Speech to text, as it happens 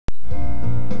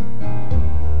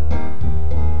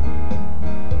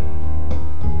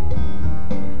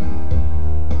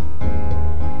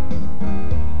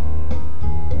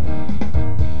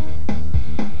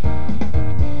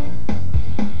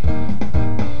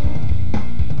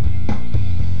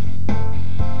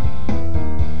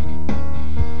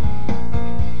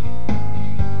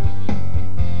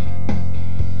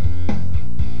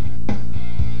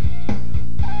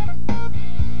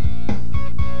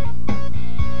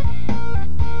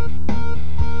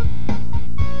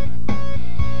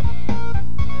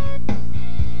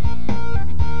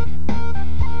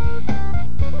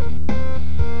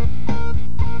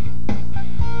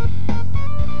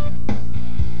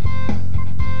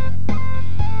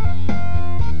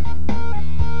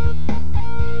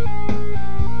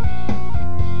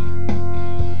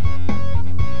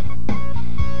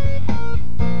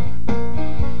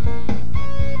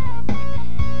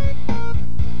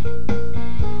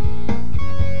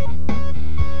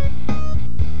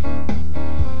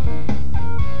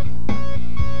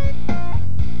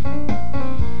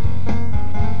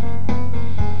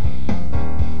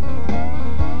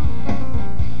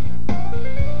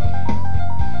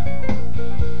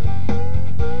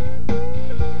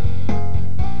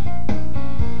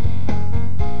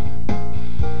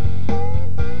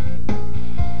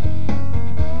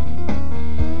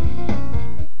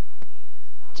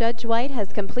Judge White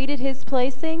has completed his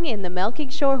placing in the Milking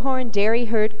Shorthorn Dairy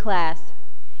Herd class.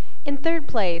 In third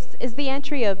place is the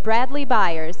entry of Bradley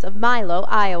Byers of Milo,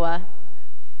 Iowa.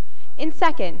 In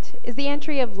second is the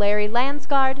entry of Larry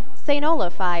Lansgard, St.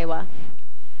 Olaf, Iowa.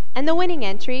 And the winning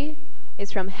entry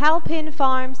is from Halpin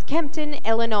Farms, Kempton,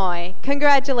 Illinois.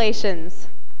 Congratulations.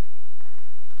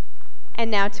 And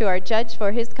now to our judge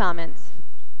for his comments.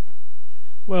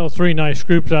 Well, three nice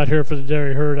groups out here for the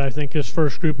dairy herd. I think this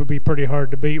first group would be pretty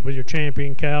hard to beat with your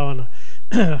champion cow and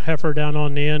a heifer down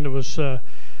on the end. It was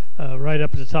right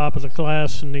up at the top of the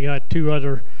class, and you got two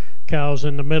other cows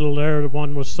in the middle there.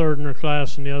 One was third in her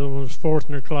class and the other one was fourth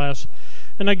in her class.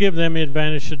 And I give them the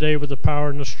advantage today with the power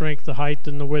and the strength, the height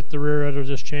and the width, the rear end of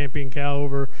this champion cow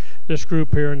over this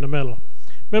group here in the middle.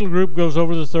 Middle group goes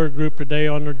over the third group today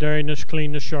on their dairiness,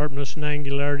 cleanness, sharpness, and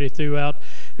angularity throughout,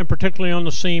 and particularly on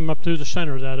the seam up through the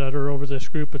center of that udder over this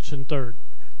group that's in third.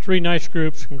 Three nice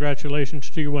groups. Congratulations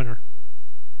to your winner.